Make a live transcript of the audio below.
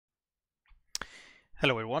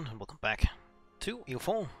Hello everyone and welcome back to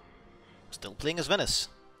EU4. Still playing as Venice.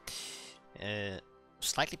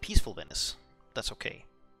 Slightly peaceful Venice. That's okay.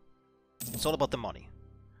 It's all about the money.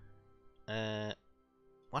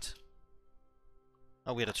 What?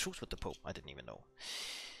 Oh, we had a truce with the Pope. I didn't even know.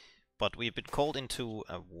 But we've been called into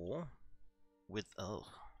a war with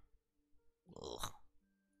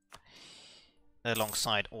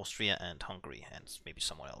alongside Austria and Hungary and maybe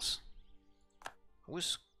someone else. Who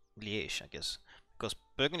is Liège, I guess? Because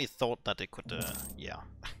Burgundy thought that they could, yeah,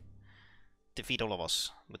 defeat all of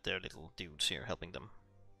us with their little dudes here helping them.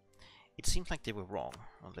 It seems like they were wrong,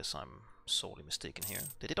 unless I'm sorely mistaken here.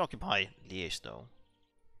 They did occupy Liège, though.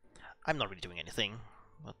 I'm not really doing anything,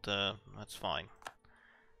 but that's fine.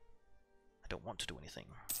 I don't want to do anything.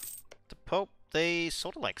 The Pope, they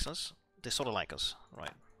sort of like us. They sort of like us,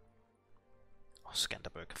 right? Oh,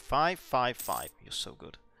 Skanderberg. 555. You're so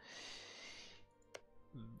good.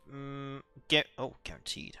 Oh,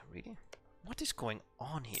 guaranteed. Really? What is going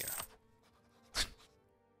on here?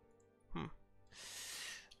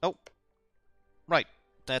 Oh, right.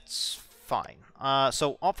 That's fine.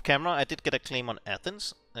 So off camera, I did get a claim on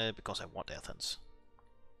Athens because I want Athens.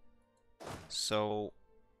 So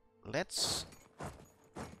let's.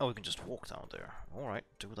 Oh, we can just walk down there. All right,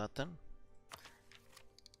 do that then.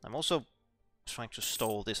 I'm also trying to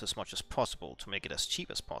stall this as much as possible to make it as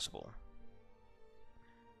cheap as possible.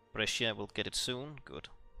 Brescia will get it soon. Good.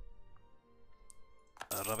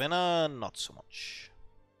 Ravenna, not so much.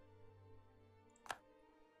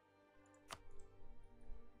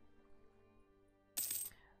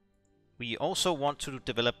 We also want to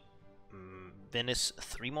develop Venice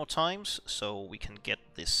 3 more times, so we can get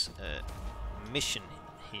this mission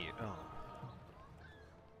here. Oh.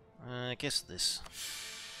 I guess this.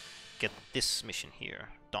 Get this mission here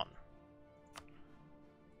done.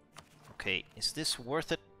 Okay, is this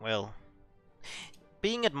worth it? Well,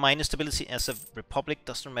 being at minus stability as a republic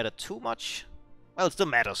doesn't matter too much. Well, it still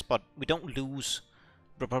matters, but we don't lose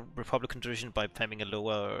republican tradition by having a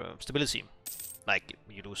lower stability. Like,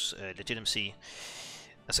 you lose legitimacy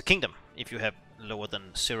as a kingdom if you have lower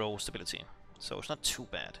than 0 stability. So it's not too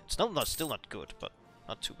bad. It's still not good, but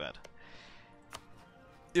not too bad.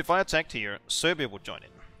 If I attacked here, Serbia would join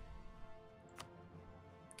in.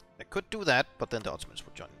 I could do that, but then the Ottomans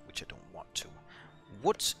would join in, which I don't want to.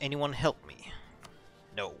 Would anyone help me?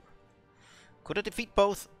 No. Could I defeat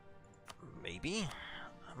both? Maybe.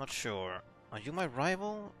 I'm not sure. Are you my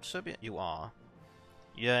rival, Serbia? You are.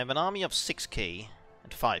 You have an army of 6k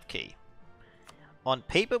and 5k. On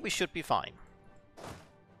paper, we should be fine.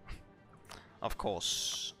 Of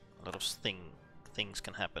course, a lot of things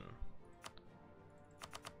can happen.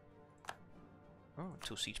 Oh,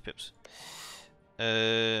 2 siege pips.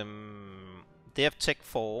 They have tech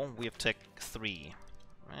 4, we have tech 3.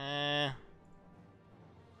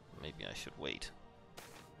 Maybe I should wait.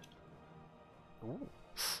 Ooh,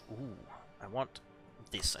 I want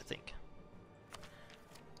this, I think.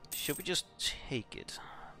 Should we just take it?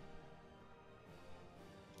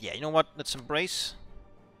 Yeah, you know what? Let's embrace.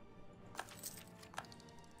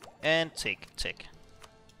 And take tech.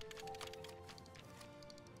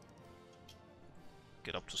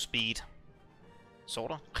 Get up to speed.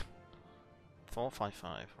 Sorta.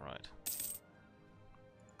 455, right.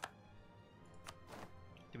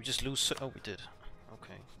 Did we just lose? Oh, we did.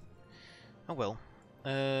 Okay. Oh well.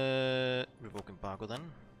 Revoke embargo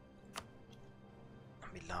then.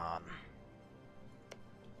 Milan.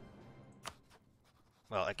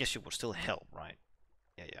 Well, I guess you would still help, right?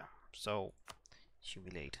 Yeah. So,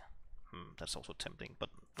 humiliate. That's also tempting, but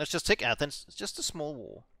let's just take Athens. It's just a small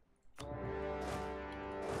war.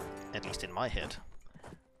 At least in my head.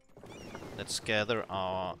 Let's gather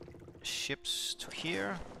our ships to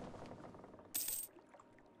here.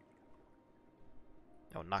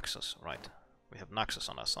 Oh, Naxos, right. We have Naxos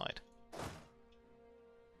on our side.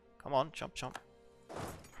 Come on, jump.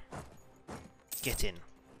 Get in.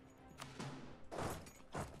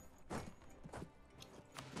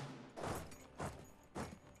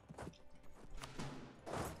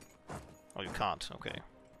 Oh, you can't, okay.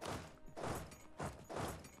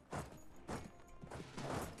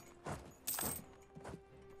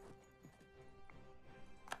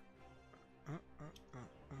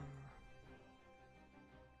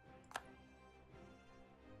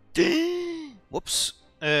 Whoops.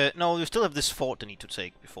 No, you still have this fort they need to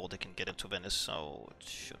take before they can get into Venice, so it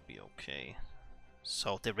should be okay.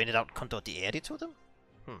 So they rented out Kingtot to them?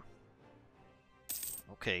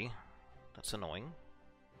 Okay. That's annoying.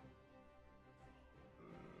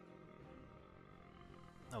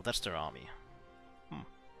 Oh, that's their army.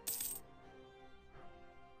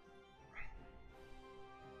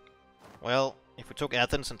 Well, If we took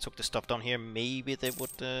Athens and took the stuff down here, maybe they would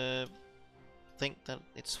think that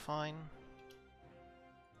it's fine.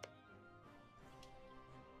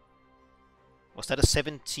 Was that a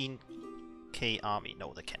 17k army?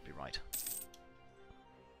 No, that can't be right.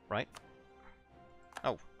 Right?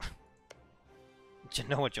 Oh.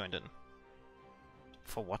 Genoa joined in.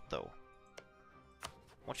 For what though?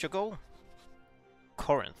 What's your goal?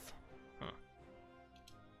 Corinth.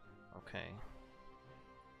 Okay.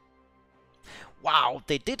 Wow,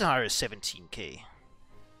 they did hire 17k.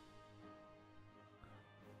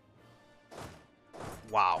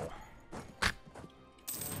 Wow.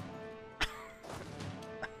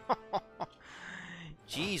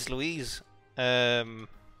 Jeez Louise.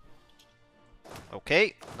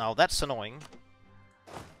 Okay, now that's annoying.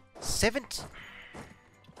 17.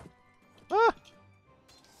 Ah!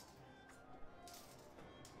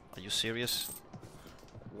 Are you serious?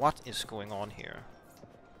 What is going on here?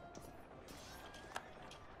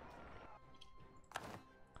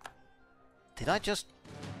 Did I just...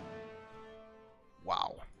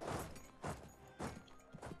 Wow.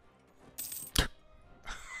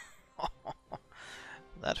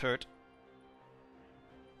 That hurt.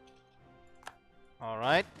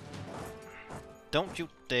 Alright. Don't you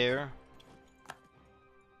dare.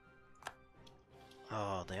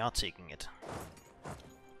 Oh, they are taking it.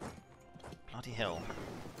 Bloody hell.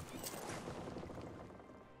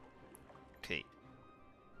 Okay.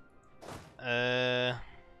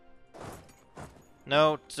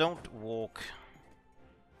 No, don't walk.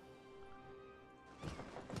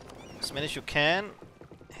 As many as you can.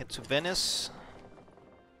 Head to Venice.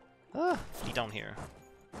 Ah, flee down here.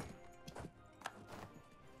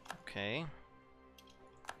 Okay.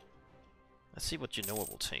 Let's see what Genoa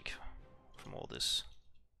will take from all this.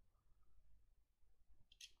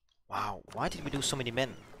 Wow, why did we lose so many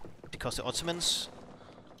men? Because the Ottomans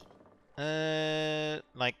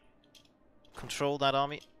like control that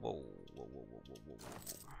army. Whoa, whoa, whoa, whoa, whoa, whoa,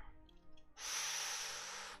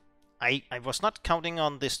 whoa. I was not counting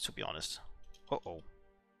on this, to be honest. Uh-oh.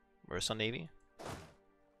 Where's our navy?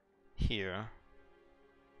 Here.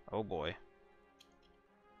 Oh boy.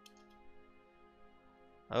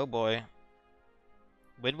 Oh boy.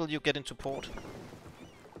 When will you get into port?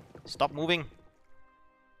 Stop moving.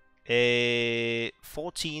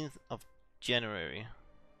 14th of January.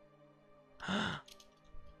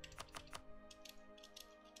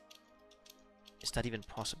 Is that even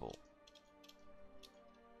possible?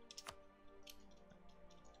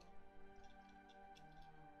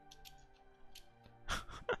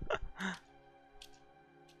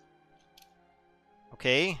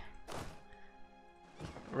 Okay.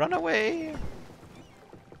 Run away!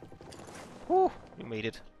 Whew, we made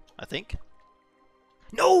it, I think.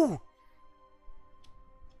 No!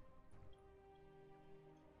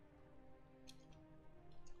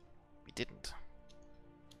 We didn't.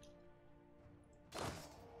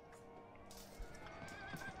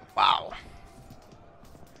 Wow.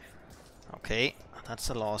 Okay, that's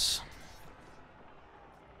a loss.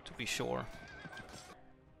 To be sure.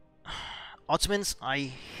 Ottomans, I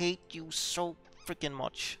hate you so freaking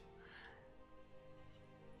much.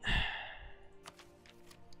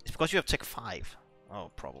 It's because you have Tech 5.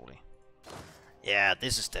 Oh, probably. Yeah,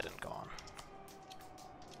 this is dead and gone.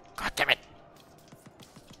 God damn it!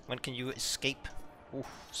 When can you escape?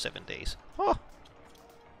 Oof, 7 days. Oh!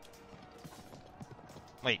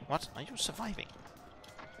 Wait, what? Are you surviving?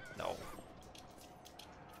 No.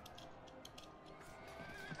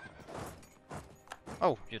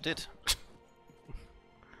 Oh, you did.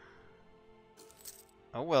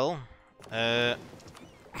 Oh well. When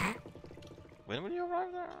will you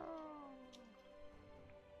arrive there?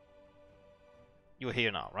 You're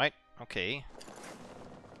here now, right? Okay.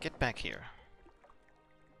 Get back here.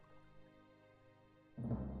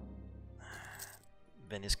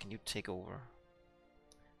 Venice, can you take over?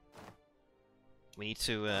 We need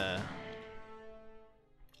to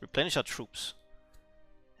replenish our troops.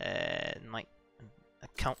 My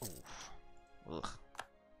account. Ugh.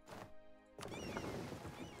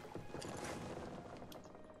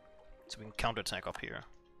 So we can counterattack up here.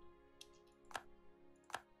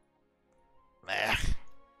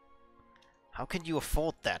 How can you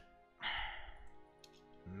afford that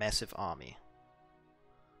massive army?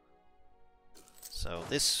 So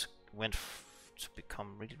this went to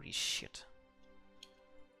become really, really shit.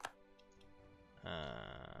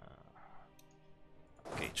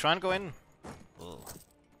 Okay, try and go in. Ugh.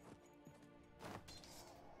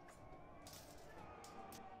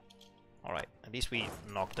 Alright, at least we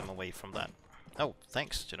knocked them away from that. Oh,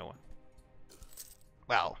 thanks, Genoa.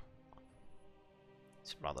 Well,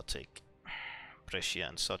 let's rather take Brescia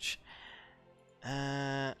and such.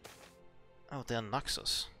 Oh, they're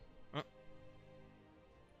Naxos.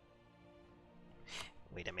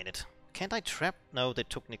 Wait a minute. Can't I trap? No, they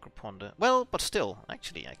took Necroponder. Well, but still,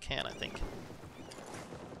 actually, I can, I think.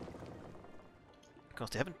 Because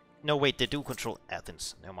they haven't... No, wait, they do control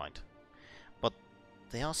Athens. Never mind. But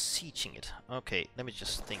they are sieging it. Okay, let me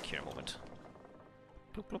just think here a moment.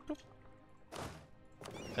 Bloop, bloop, bloop.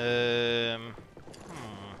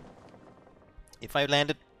 If I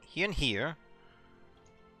landed here and here,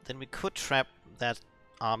 then we could trap that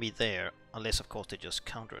army there, unless of course they just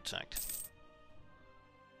counterattacked.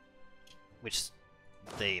 Which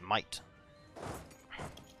they might.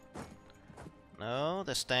 No,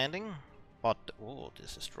 they're standing, but oh,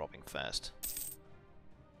 this is dropping fast.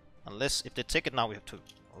 Unless if they take it now, we have to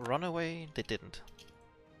run away. They didn't.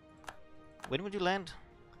 When would you land?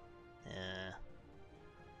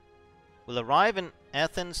 Will arrive in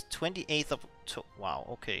Athens 28th of wow,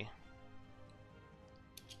 okay.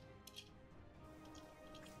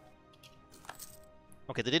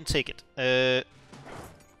 Okay, they didn't take it.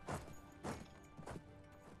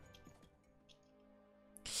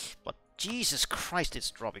 But Jesus Christ,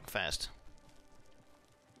 it's dropping fast.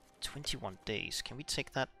 21 days. Can we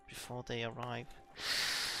take that before they arrive?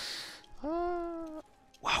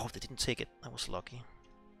 Wow, they didn't take it. That was lucky.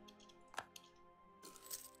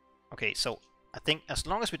 Okay, so I think as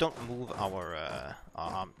long as we don't move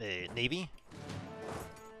our navy,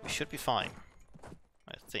 we should be fine.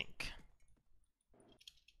 I think.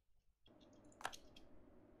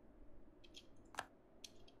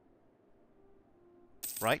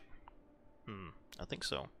 Right? I think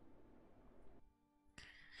so.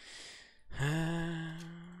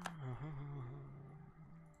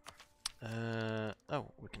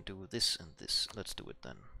 Oh, we can do this and this. Let's do it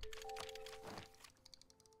then.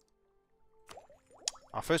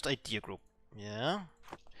 Our first idea group. Yeah.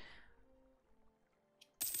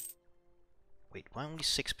 Wait, why only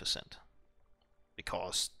 6%?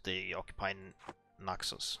 Because they occupy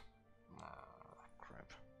Naxos.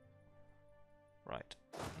 Crap. Right.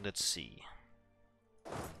 Let's see.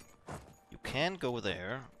 You can go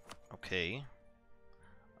there. Okay.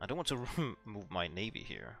 I don't want to move my navy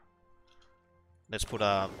here. Let's put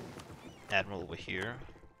a admiral over here.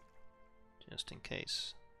 Just in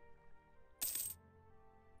case.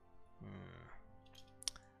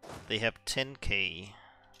 They have 10k.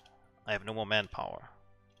 I have no more manpower.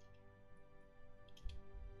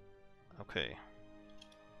 Okay.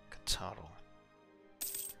 Kataro.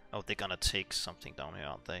 Oh, they're gonna take something down here,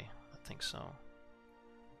 aren't they? I think so.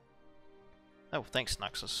 Oh, thanks,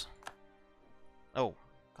 Naxos. Oh,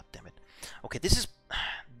 god damn it. Okay, this is...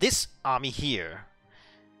 this army here.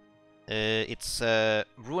 It's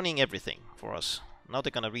ruining everything for us. Now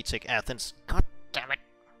they're gonna retake Athens. God damn it.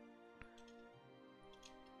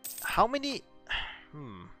 How many...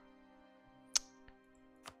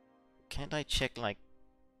 Can't I check, like...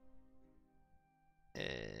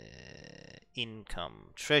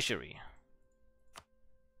 income, treasury.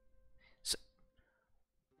 So,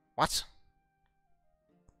 what?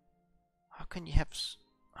 How can you have?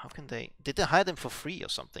 How can they? Did they hire them for free or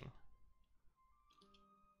something?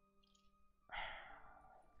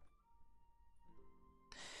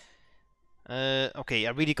 Okay,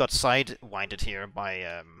 I really got sidewinded here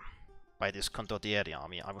by this Condottieri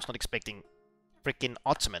army. I was not expecting freaking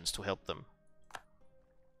Ottomans to help them.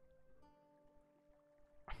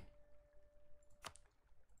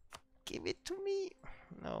 Give it to me.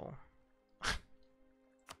 No.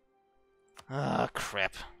 Ah,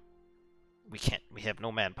 crap. We can't. We have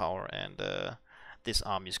no manpower, and this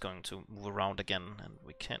army is going to move around again, and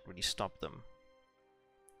we can't really stop them.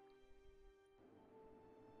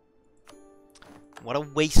 What a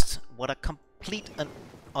waste. What a complete and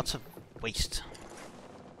utter waste.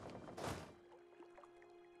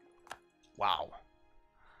 Wow.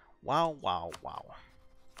 Wow, wow, wow.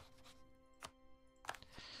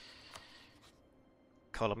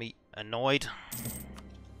 Color me annoyed.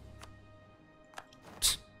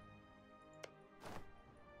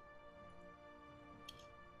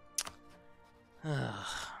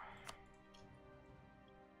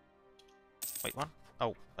 Wait, what?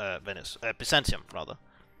 Oh, Venice. Byzantium, rather.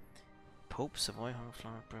 Pope, Savoy,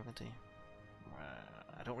 Hohenzollern, Burgundy.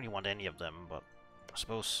 I don't really want any of them, but I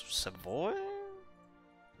suppose Savoy?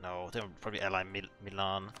 No, they'll probably ally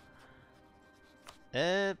Milan.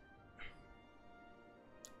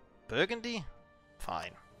 Burgundy?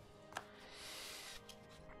 Fine.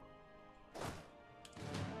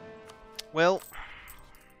 Well...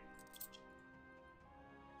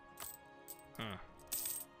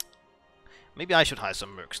 Maybe I should hire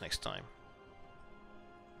some mercs next time.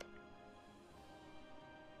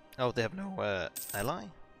 Oh, they have no ally?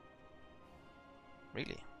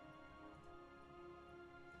 Really?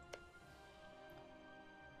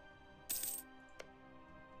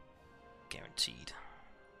 Guaranteed.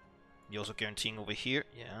 You're also guaranteeing over here?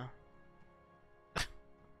 Yeah.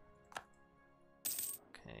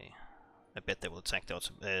 Okay. I bet they will attack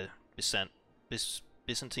the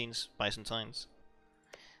Byzantines.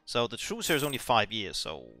 So the truce here is only 5 years,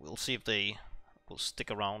 so we'll see if they will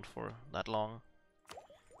stick around for that long.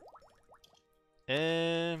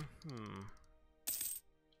 Oh,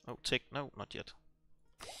 no, not yet.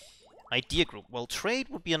 Idea group. Well, trade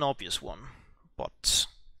would be an obvious one, but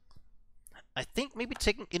I think maybe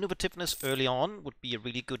taking innovativeness early on would be a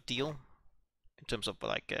really good deal in terms of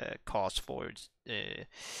like cost for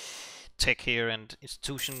tech here and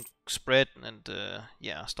institution spread and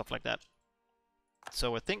yeah, stuff like that.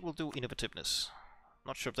 So I think we'll do innovativeness.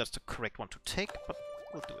 Not sure if that's the correct one to take, but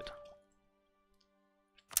we'll do it.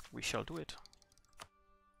 We shall do it.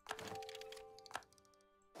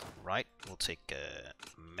 Right, we'll take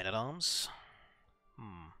men-at-arms.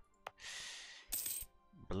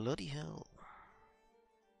 Bloody hell.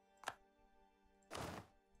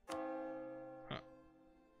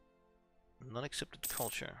 Not accepted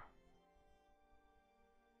culture.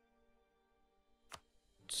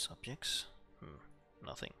 Subjects?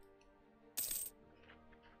 Nothing.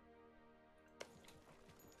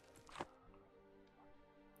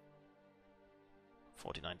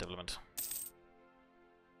 '49 development.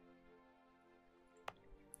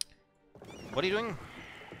 What are you doing?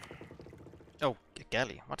 Oh, a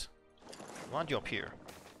galley. What? Why aren't you up here?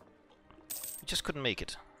 You just couldn't make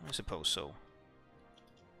it. I suppose so.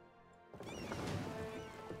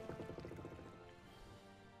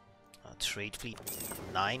 Trade fleet,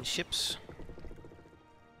 9 ships.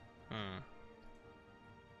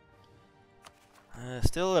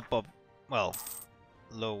 Still above, well,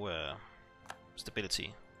 low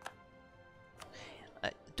stability.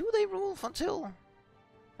 Do they rule until?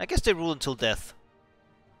 I guess they rule until death.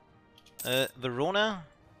 Verona,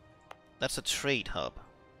 that's a trade hub.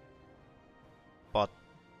 But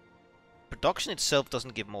production itself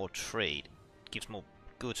doesn't give more trade, it gives more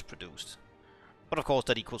goods produced. But of course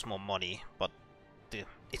that equals more money, but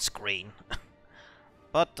it's grain.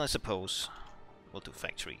 But I suppose we'll do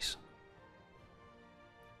factories.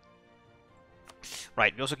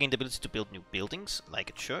 Right, we also gain the ability to build new buildings, like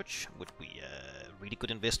a church, would be a really good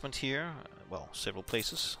investment here. Well, several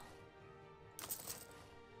places.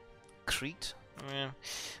 Crete?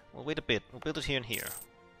 We'll wait a bit, we'll build it here and here.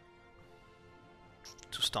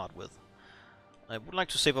 To start with. I would like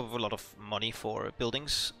to save up a lot of money for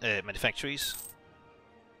buildings, manufactories.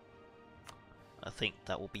 I think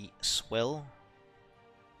that will be swell.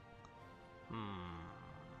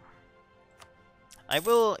 I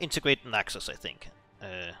will integrate Naxos, I think,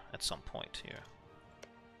 at some point here.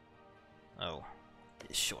 Oh,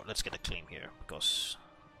 sure, let's get a claim here, because...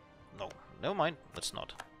 No, never mind, let's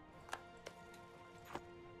not.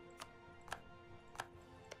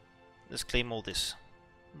 Let's claim all this.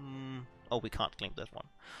 Oh, we can't claim that one.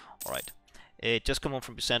 Alright. Just come on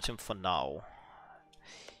from Byzantium for now.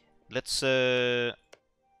 Let's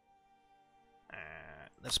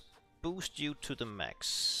boost you to the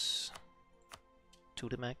max. To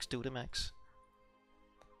the max, to the max.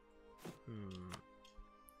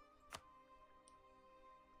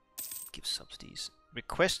 Give subsidies.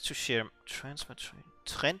 Request to share transfer trade.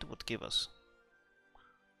 Trend would give us.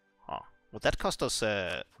 Huh. Would that cost us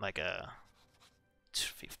like a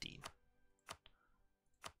 15?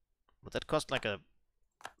 Would that cost like a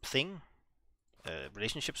thing?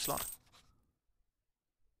 Relationship slot?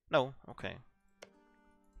 No, okay.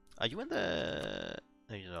 Are you in the...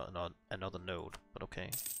 not another node, but okay.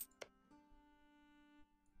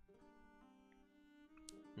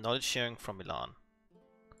 Knowledge sharing from Milan.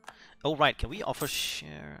 Oh right, can we offer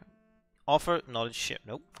share... Offer knowledge share...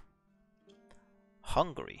 Nope.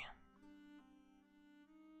 Hungary.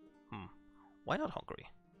 Why not Hungary?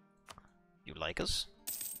 You like us?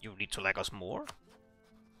 You need to like us more?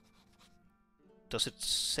 Does it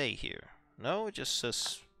say here? No, it just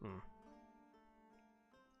says...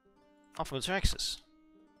 Offer military access.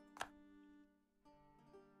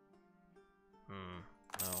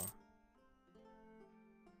 No.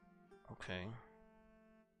 Okay.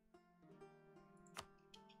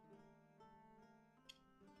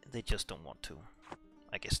 They just don't want to.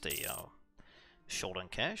 I guess they are short on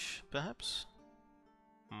cash, perhaps?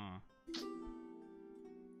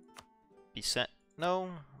 Be set. No,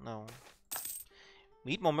 no.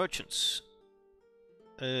 We need more merchants.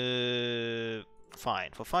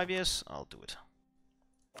 Fine. For 5 years, I'll do it.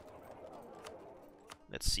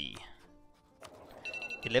 Let's see.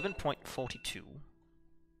 11.42.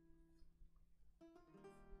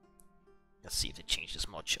 Let's see if it changes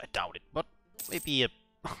much. I doubt it, but maybe a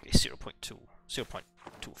okay, 0.2,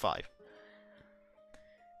 0.25.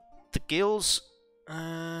 The guilds.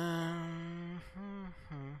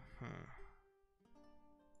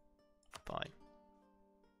 Fine.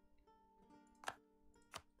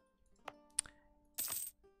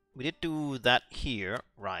 We did do that here,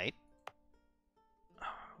 right?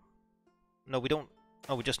 No, we don't.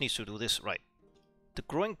 Oh, we just need to do this, right? The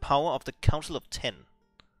growing power of the Council of 10.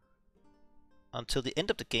 Until the end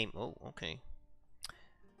of the game. Oh, okay.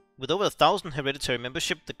 With over 1,000 hereditary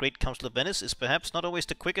membership, the Great Council of Venice is perhaps not always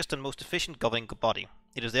the quickest and most efficient governing body.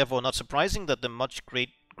 It is therefore not surprising that the much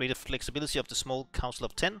greater flexibility of the small Council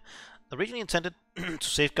of 10, originally intended to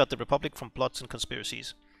safeguard the Republic from plots and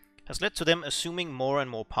conspiracies, has led to them assuming more and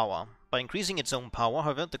more power. By increasing its own power,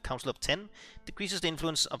 however, the Council of 10 decreases the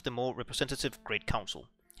influence of the more representative Great Council.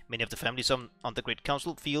 Many of the families on the Great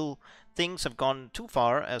Council feel things have gone too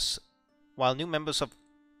far, as while new members of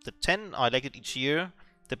the 10 are elected each year,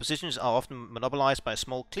 their positions are often monopolized by a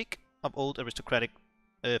small clique of old aristocratic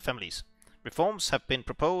families. Reforms have been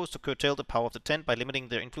proposed to curtail the power of the 10 by limiting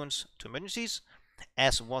their influence to emergencies,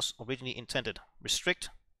 as was originally intended. Restrict.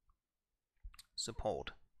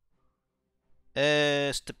 Support.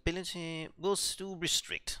 Stability. We'll do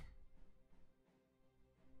restrict.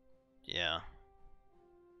 Yeah.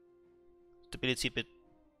 Stability a bit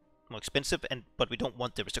more expensive, but we don't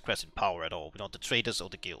want the aristocrats in power at all. We don't want the traders or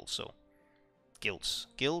the guilds, so... Guilds?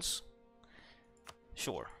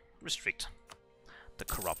 Sure. Restrict. The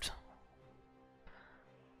corrupt.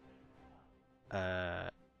 Okay.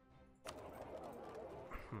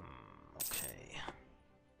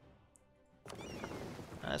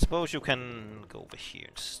 I suppose you can go over here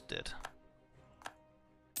instead.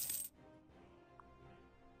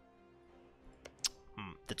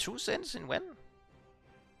 The truce ends in when?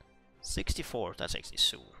 64. That's actually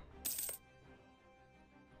soon.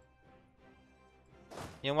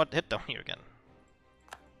 You know what? Head down here again.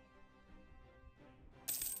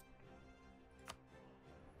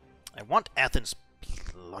 I want Athens.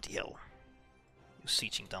 Bloody hell. You're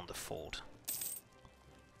sieging down the fort.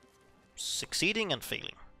 Succeeding and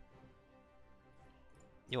failing.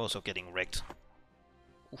 You're also getting wrecked.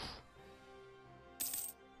 Oof.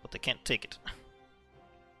 But they can't take it.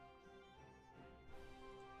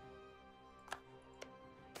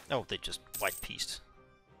 Oh, they just white-pieced.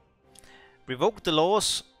 Revoke the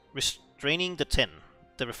laws restraining the 10.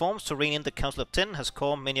 The reforms to rein in the Council of 10 has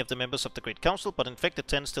calmed many of the members of the Great Council, but in fact the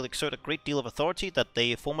 10 still exert a great deal of authority that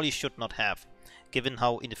they formerly should not have. Given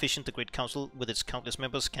how inefficient the Great Council with its countless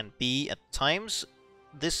members can be at times,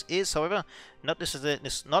 this is, however, not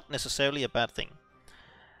necessarily a bad thing.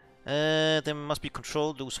 There must be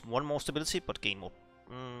control, lose one more stability, but gain more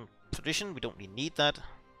tradition. We don't really need that.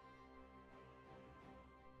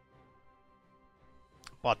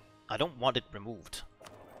 But I don't want it removed.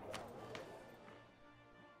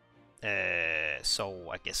 So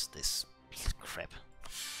I guess this crap.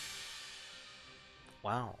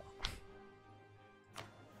 Wow.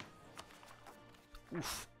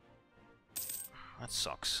 Oof. That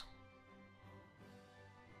sucks.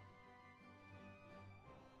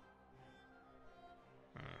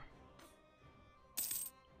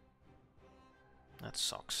 That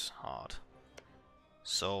sucks hard.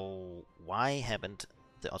 So why haven't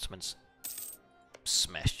the Ottomans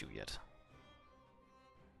smashed you yet?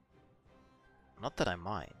 Not that I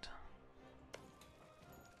mind.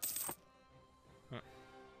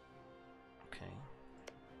 Okay.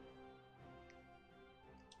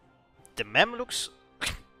 The Mamluks?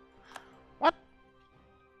 What?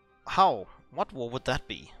 How? What war would that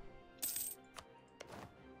be?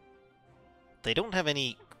 They don't have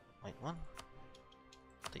any... Wait, what?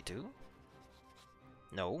 They do?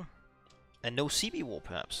 No. And no CB war,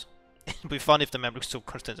 perhaps. It'd be fun if the Mamluks took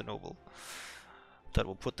Constantinople. That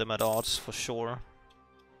will put them at odds, for sure.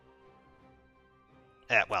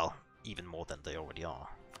 Well, even more than they already are,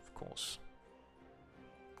 of course.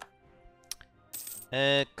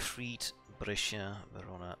 Crete, Brescia,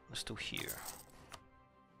 Verona. Let's do here.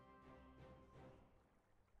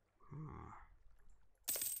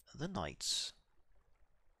 The Knights.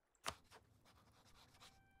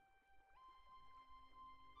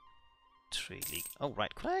 Trade League. Oh,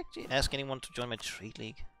 right. Could I actually ask anyone to join my Trade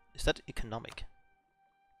League? Is that economic?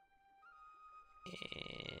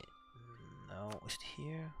 No. Is it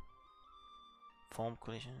here? Form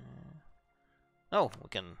coalition. Oh, we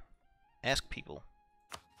can ask people.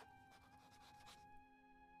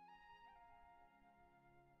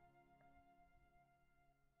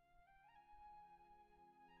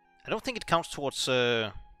 I don't think it counts towards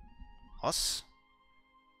us.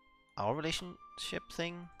 Our relationship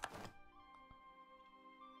thing.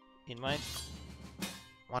 In my...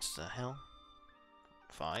 What the hell?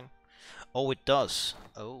 Fine. Oh, it does.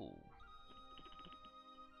 Oh.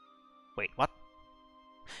 Wait, what?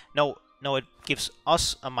 No, it gives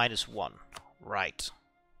us a -1. Right.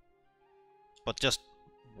 But just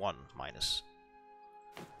 1 minus.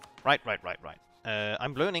 Right.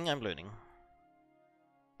 I'm learning.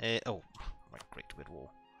 Oh, my Great Red War.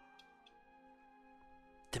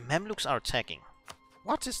 The Mamluks are attacking.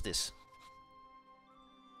 What is this?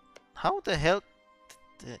 How the hell?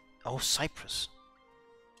 Oh, Cyprus.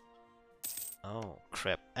 Oh,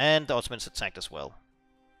 crap. And the Ottomans attacked as well.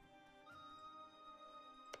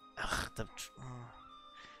 Ugh,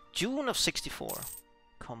 June of 64.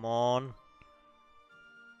 Come on.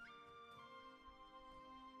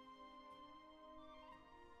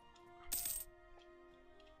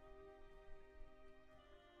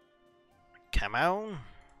 Come on.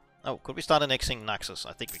 Oh, could we start annexing Naxos?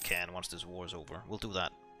 I think we can once this war is over. We'll do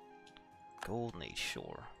that. Golden Age,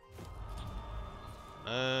 sure.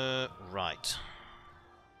 Right.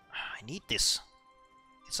 I need this.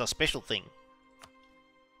 It's a special thing.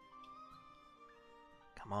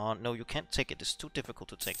 Come on. No, you can't take it. It's too difficult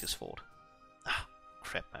to take this fort. Ah,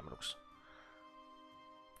 crap, Mamluks.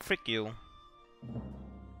 Frick you.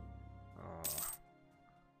 Oh.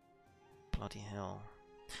 Bloody hell.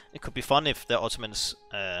 It could be fun if the Ottomans,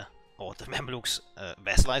 or the Mamluks,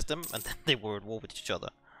 vassalized them and then they were at war with each other.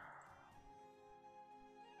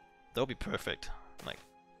 That would be perfect. Like,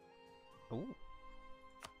 ooh,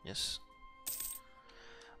 yes,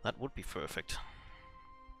 that would be perfect.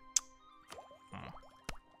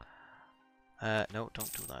 No,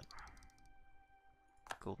 don't do that.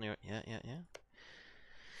 Golden, yeah.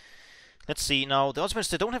 Let's see, now, the Ottomans,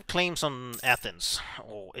 they don't have claims on Athens.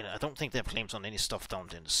 Or, I don't think they have claims on any stuff down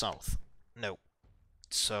in the south. No.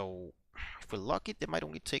 So, if we're lucky, they might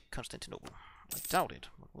only take Constantinople. I doubt it,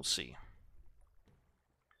 but we'll see.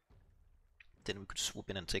 Then we could swoop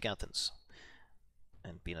in and take Athens.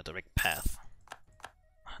 And be in a direct path.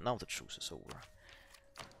 Now the truce is over.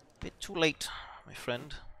 Bit too late, my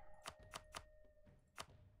friend.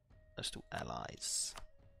 Let's do allies.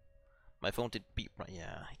 My phone did beep, right?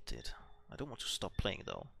 Yeah, it did. I don't want to stop playing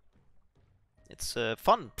though. It's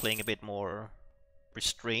fun playing a bit more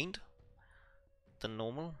restrained than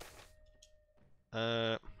normal.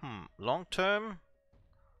 Long term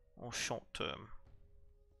or short term?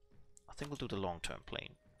 I think we'll do the long term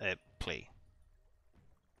play.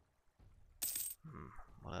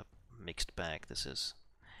 What a mixed bag this is.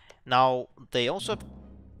 Now they also.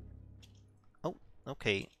 Oh,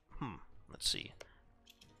 okay. Let's see.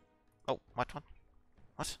 Oh, what?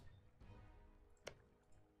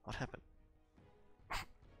 What happened?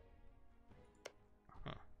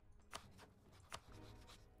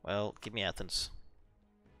 Well, give me Athens.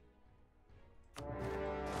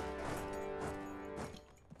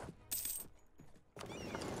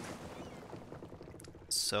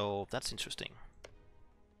 So, that's interesting.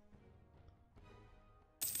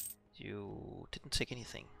 You didn't take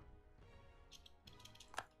anything.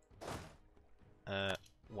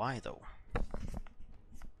 Why though?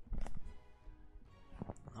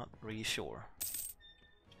 Not really sure.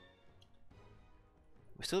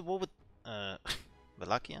 We still at war with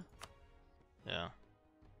Wallachia? Yeah.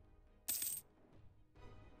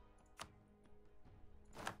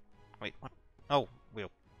 Wait, what? Oh,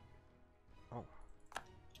 we'll. Oh.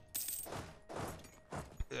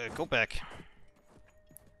 Go back.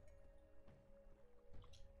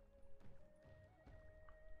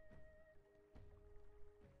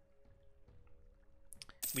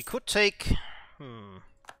 We could take.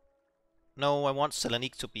 No, I want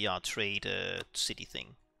Selanik to be our trade city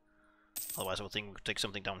thing. Otherwise, I would think we could take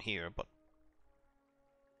something down here, but.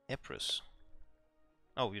 Epirus.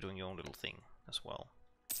 Oh, you're doing your own little thing as well.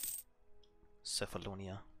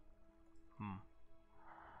 Cephalonia.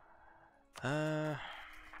 I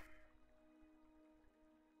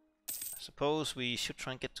suppose we should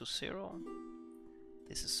try and get to 0.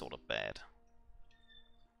 This is sort of bad.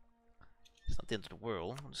 It's not the end of the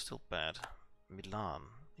world, but it's still bad. Milan.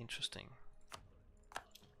 Interesting.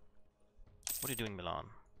 What are you doing, Milan?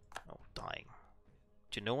 Oh, dying.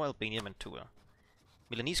 Genoa, Albania, Mantua.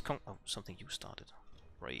 Milanese oh, something you started.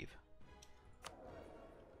 Brave.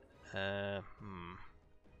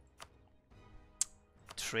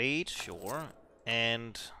 Trade, sure.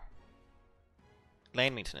 And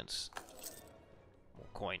land maintenance. More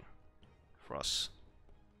coin for us.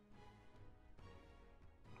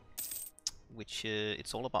 Which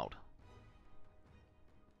it's all about.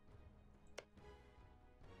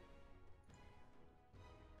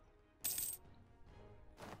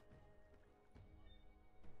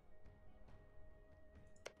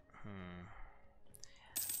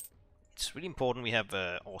 It's really important we have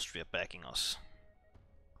Austria backing us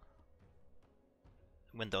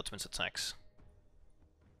when the Ottomans attacks.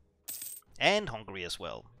 And Hungary as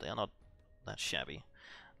well. They are not that shabby.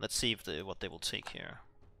 Let's see if what they will take here.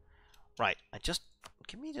 Right,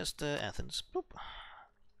 give me just Athens. Boop.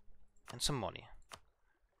 And some money.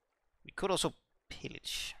 We could also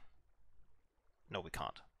pillage. No, we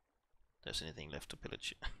can't. There's anything left to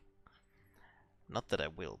pillage. Not that I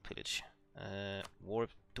will pillage. War.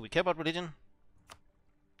 Do we care about religion?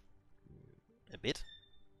 A bit.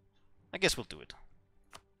 I guess we'll do it.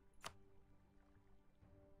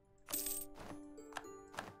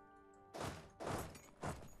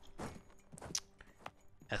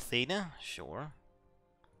 Athena, sure.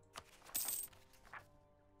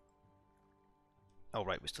 Oh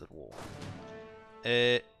right, we're still at war.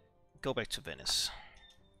 Go back to Venice.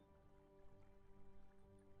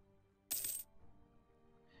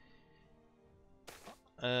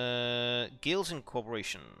 Guilds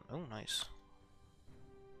Incorporation. Oh, nice.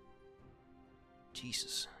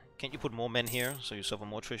 Jesus. Can't you put more men here so you suffer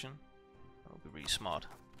more attrition? That would be really smart.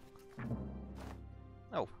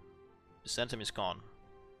 Oh. Byzantium is gone.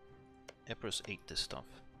 Emperors ate this stuff.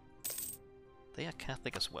 They are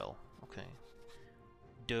Catholic as well. Okay.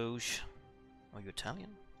 Doge. Are you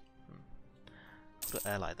Italian? Could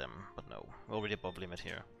ally them, but no. We're already above limit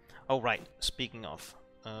here. Oh, right. Speaking of.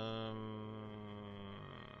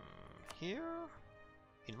 Here?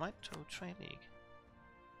 Invite to trade league.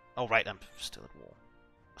 Oh, right. I'm still at war.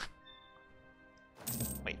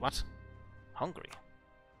 Wait, what? Hungary?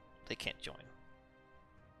 They can't join.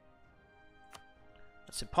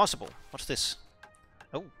 That's impossible. What's this?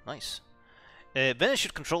 Oh, nice. Venice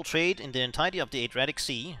should control trade in the entirety of the Adriatic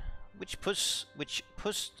Sea, which puts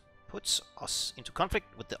us into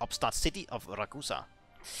conflict with the upstart city of Ragusa.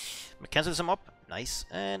 Mechanicism up, nice,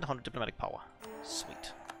 and 100 diplomatic power.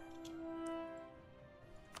 Sweet.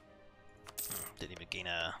 Didn't even gain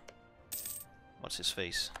a... What's his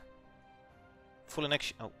face? Full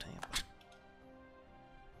annexion. Oh, damn.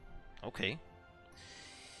 Okay.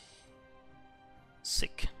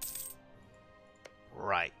 Sick.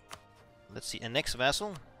 Right. Let's see. Annex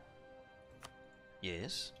vassal?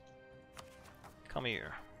 Yes. Come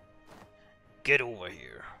here. Get over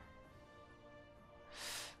here.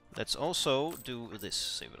 Let's also do this.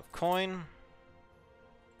 Save it of coin.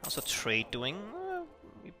 How's the trade doing?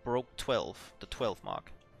 We broke 12. The 12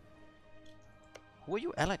 mark. Who are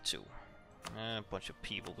you allied to? A bunch of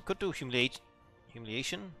people. We could do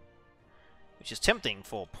humiliation, which is tempting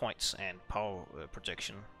for points and power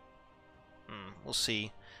projection. We'll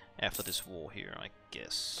see after this war here, I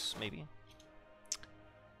guess. Maybe.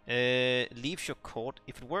 Leaves your court.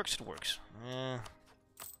 If it works, it works.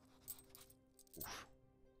 Oof.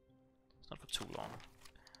 It's not for too long.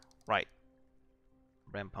 Right.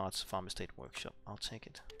 Ramparts, Farm Estate Workshop. I'll take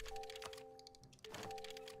it.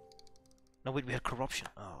 No, wait, we had corruption.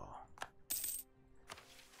 Oh.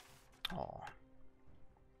 Oh.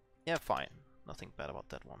 Yeah, fine. Nothing bad about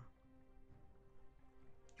that one.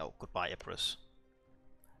 Oh, goodbye, Empress.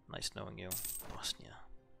 Nice knowing you. Bosnia.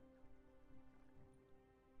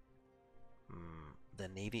 The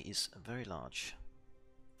navy is very large.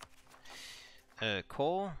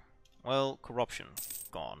 Core? Well, corruption.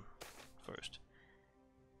 Gone. First.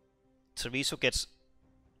 Treviso gets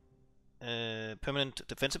permanent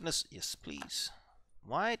defensiveness? Yes, please.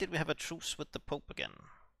 Why did we have a truce with the Pope again?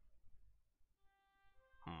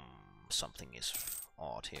 Something is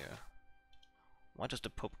odd here. Why does the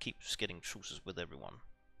Pope keep getting truces with everyone?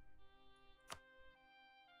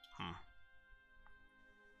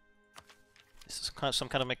 Is this some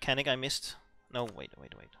kind of mechanic I missed? No, wait.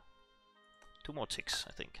 2 more ticks,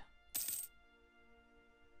 I think.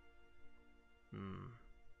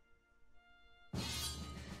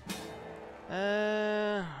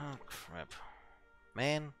 Oh crap.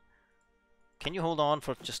 Man. Can you hold on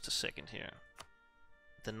for just a second here?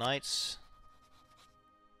 The knights...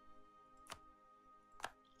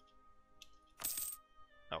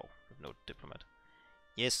 Oh, no diplomat.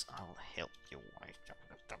 Yes, I'll help you.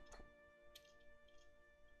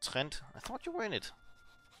 Trent, I thought you were in it.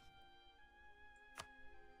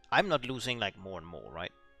 I'm not losing like more and more,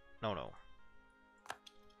 right? No.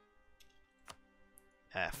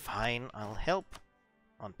 Fine, I'll help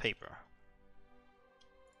on paper.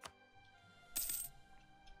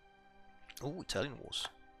 Oh, Italian wars.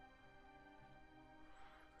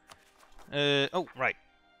 Oh, right.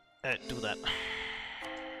 Do that.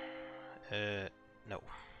 No.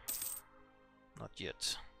 Not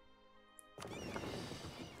yet.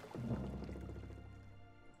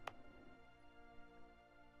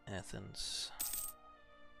 Athens.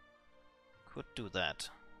 Could do that.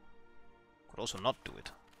 Could also not do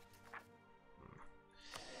it.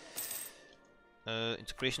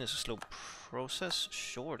 Integration is a slow process.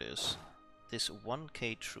 Sure it is. This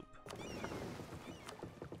 1k troop.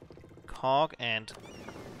 Cog and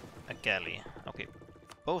a galley. Okay,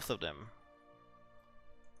 both of them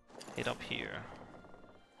hit up here.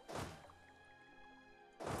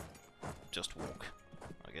 Just walk,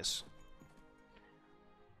 I guess.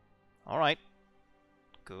 Alright.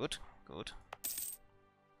 Good, good.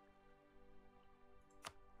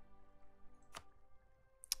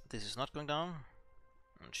 This is not going down.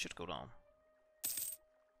 It should go down.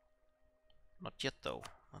 Not yet though.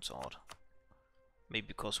 That's odd. Maybe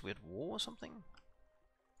because we're at war or something?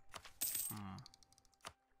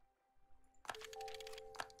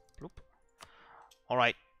 Bloop.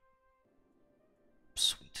 Alright.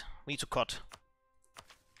 Sweet. We need to cut.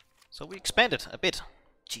 So we expanded a bit.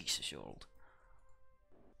 Jesus, you're old.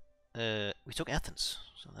 We took Athens,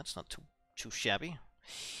 so that's not too shabby.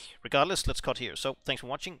 Regardless, let's cut here. So, thanks for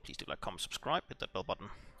watching. Please do like, comment, subscribe, hit that bell button.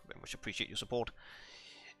 Very much appreciate your support.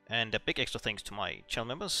 And a big extra thanks to my channel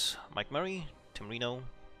members, Mike Murray, Timmerino,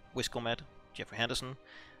 Wiscomatt, Jeffery Handerson,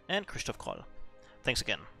 and Krzysztof Król. Thanks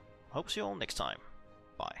again. Hope to see you all next time.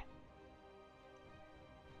 Bye.